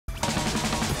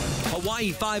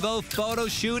Hawaii Five-0 photo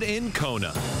shoot in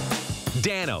Kona.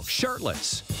 Dano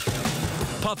shirtless,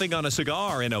 puffing on a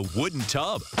cigar in a wooden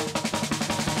tub.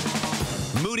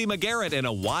 Moody McGarrett in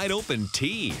a wide-open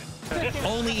tee.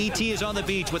 Only E.T. is on the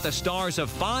beach with the stars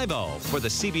of Five-0 for the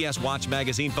CBS Watch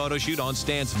magazine photo shoot on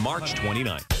stands March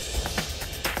 29th.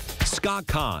 Scott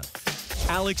Caan,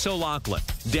 Alex O'Loughlin,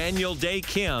 Daniel Dae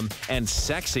Kim, and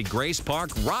sexy Grace Park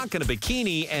rocking a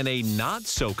bikini and a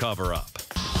not-so cover-up.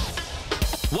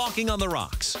 Walking on the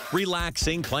rocks,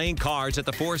 relaxing, playing cards at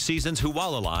the Four Seasons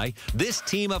Hualalai, this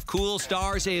team of cool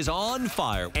stars is on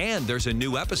fire, and there's a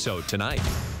new episode tonight.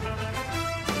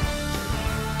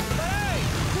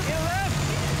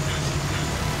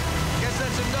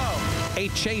 A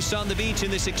chase on the beach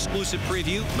in this exclusive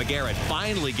preview. McGarrett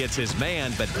finally gets his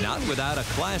man, but not without a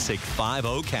classic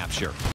 5-0 capture.